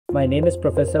My name is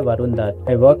Professor Varun Dutt.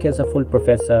 I work as a full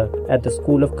professor at the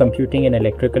School of Computing and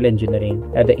Electrical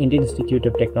Engineering at the Indian Institute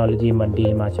of Technology, Mandi,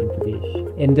 Himachal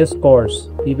Pradesh. In this course,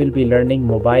 we will be learning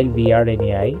mobile VR and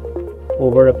AI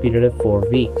over a period of 4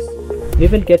 weeks. We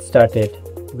will get started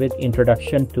with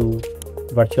introduction to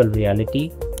virtual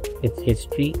reality, its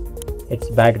history, its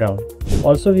background.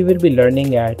 Also, we will be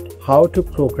learning at how to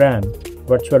program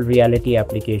virtual reality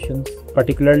applications,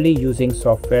 particularly using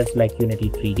softwares like Unity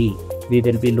 3D. We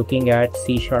will be looking at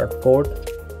C# code,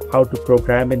 how to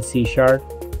program in C#,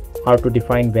 how to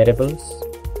define variables,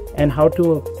 and how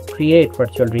to create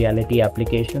virtual reality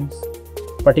applications,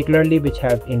 particularly which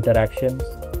have interactions,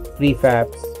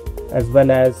 prefabs, as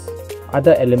well as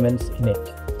other elements in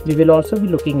it. We will also be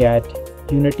looking at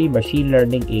Unity machine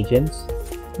learning agents,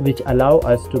 which allow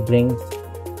us to bring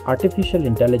artificial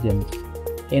intelligence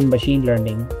in machine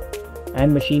learning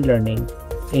and machine learning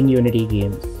in Unity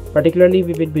games. Particularly,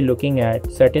 we will be looking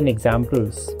at certain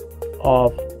examples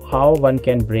of how one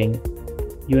can bring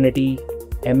Unity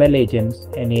ML agents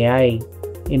and AI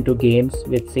into games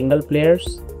with single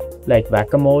players like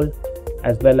Whack-A-Mole,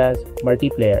 as well as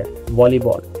multiplayer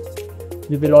volleyball.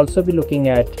 We will also be looking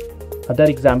at other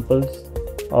examples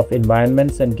of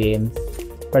environments and games,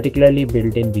 particularly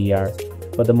built in VR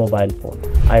for the mobile phone.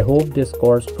 I hope this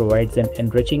course provides an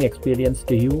enriching experience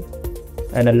to you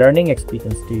and a learning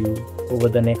experience to you over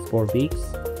the next 4 weeks.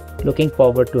 Looking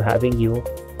forward to having you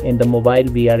in the mobile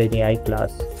VR and AI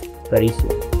class very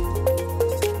soon.